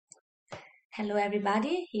Hello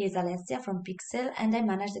everybody, here is Alessia from Pixel and I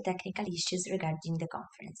manage the technical issues regarding the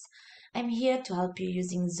conference. I'm here to help you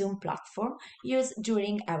using Zoom platform used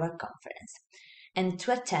during our conference and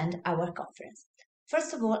to attend our conference.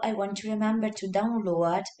 First of all, I want you to remember to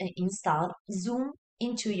download and install Zoom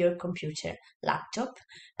into your computer, laptop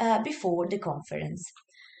before the conference.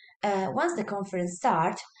 Once the conference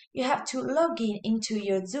starts, you have to log in into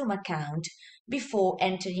your Zoom account before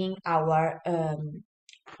entering our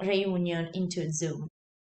reunion into Zoom.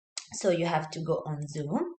 So you have to go on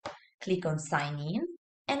Zoom, click on sign in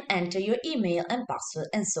and enter your email and password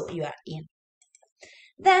and so you are in.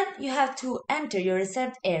 Then you have to enter your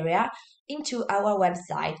reserved area into our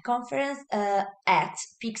website conference at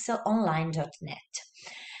pixelonline.net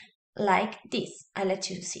like this. I let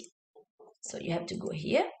you see. So you have to go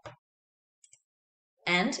here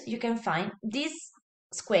and you can find this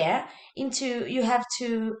square you have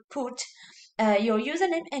to put your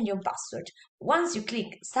username and your password. Once you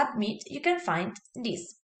click submit, you can find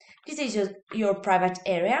this. This is your private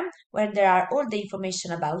area where there are all the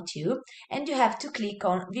information about you and you have to click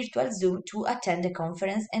on virtual Zoom to attend the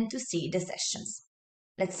conference and to see the sessions.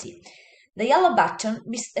 Let's see. The yellow button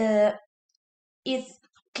is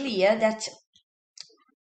clear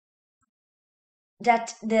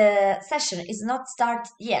that the session is not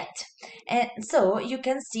started yet, and so you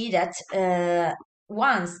can see that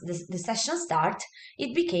once the session starts,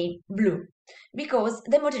 it became blue because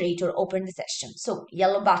the moderator opened the session. So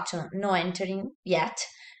yellow button, no entering yet,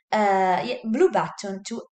 blue button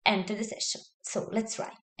to enter the session. So let's try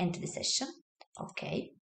enter the session.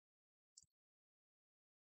 Okay,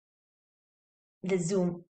 the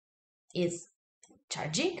Zoom is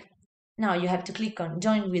charging. Now you have to click on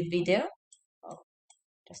join with video.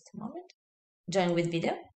 Just a moment. Join with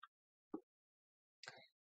video.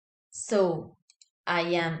 So I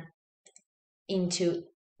am into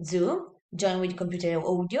Zoom, join with computer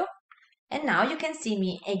audio, and now you can see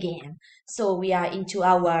me again. So we are into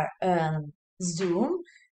our Zoom,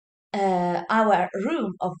 our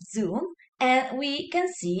room of Zoom, and we can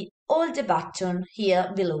see all the buttons here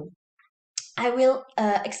below. I will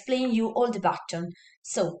explain you all the buttons.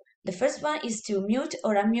 So the first one is to mute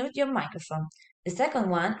or unmute your microphone. The second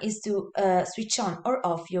one is to switch on or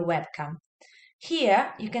off your webcam.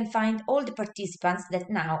 Here you can find all the participants that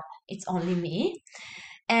now it's only me.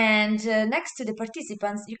 And next to the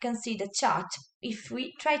participants, you can see the chat. If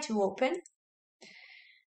we try to open,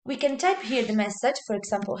 we can type here the message, for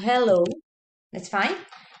example, hello, that's fine.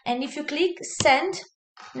 And if you click send,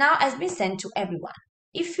 now has been sent to everyone.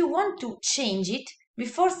 If you want to change it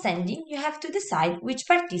before sending, you have to decide which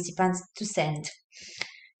participants to send.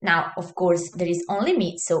 Now, of course, there is only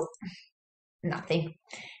me, so nothing.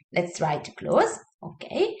 Let's try to close.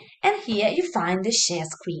 Okay. And here you find the share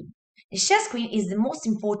screen. The share screen is the most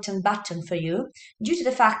important button for you due to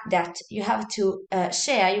the fact that you have to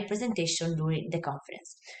share your presentation during the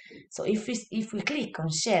conference. So if we click on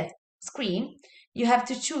share screen, you have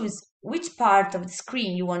to choose which part of the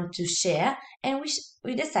screen you want to share and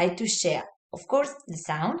we decide to share. Of course, the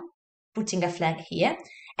sound, putting a flag here,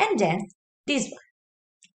 and then this one,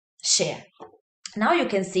 share. Now you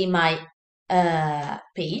can see my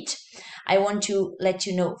page. I want to let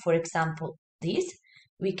you know, for example, this.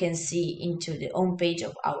 We can see into the home page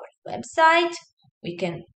of our website. We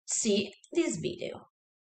can see this video.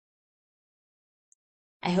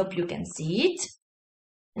 I hope you can see it.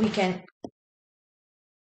 We can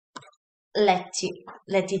let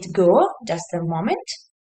it go just a moment.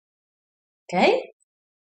 Okay.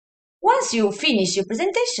 Once you finish your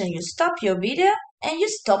presentation, you stop your video and you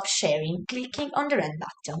stop sharing, clicking on the red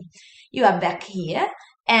button. You are back here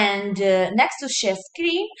and next to share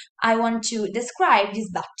screen, I want to describe this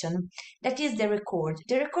button. That is the record.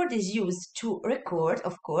 The record is used to record,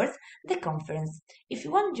 of course, the conference. If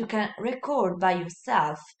you want, you can record by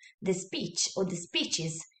yourself the speech or the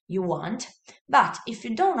speeches you want. But if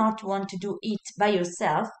you do not want to do it by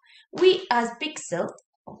yourself, we as Pixel,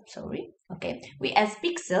 we as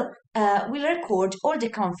Pixel will record all the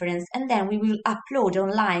conference and then we will upload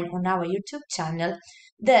online on our YouTube channel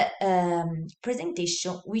the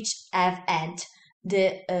presentation which have had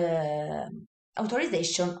the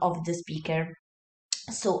authorization of the speaker.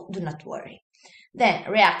 So do not worry. Then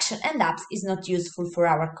reaction and apps is not useful for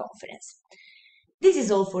our conference. This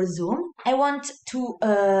is all for Zoom. I want to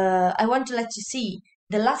let you see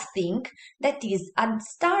the last thing, that is at the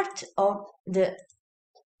start of the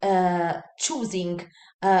choosing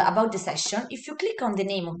about the session. If you click on the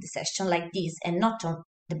name of the session like this and not on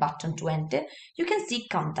the button to enter, you can see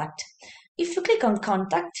contact. If you click on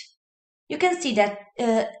contact, you can see that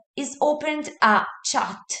is opened a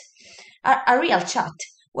chat, a real chat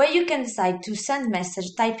where you can decide to send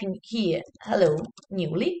message typing here hello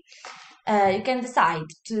newly. You can decide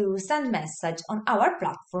to send message on our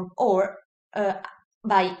platform or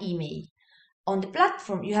by email. On the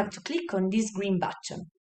platform, you have to click on this green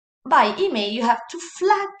button. By email, you have to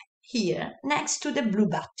flag here next to the blue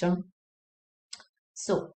button.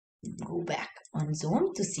 So go back on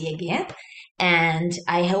Zoom to see again. And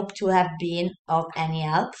I hope to have been of any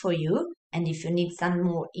help for you. And if you need some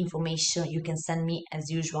more information, you can send me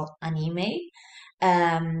as usual an email.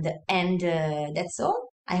 And that's all.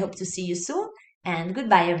 I hope to see you soon. And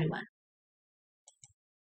goodbye, everyone.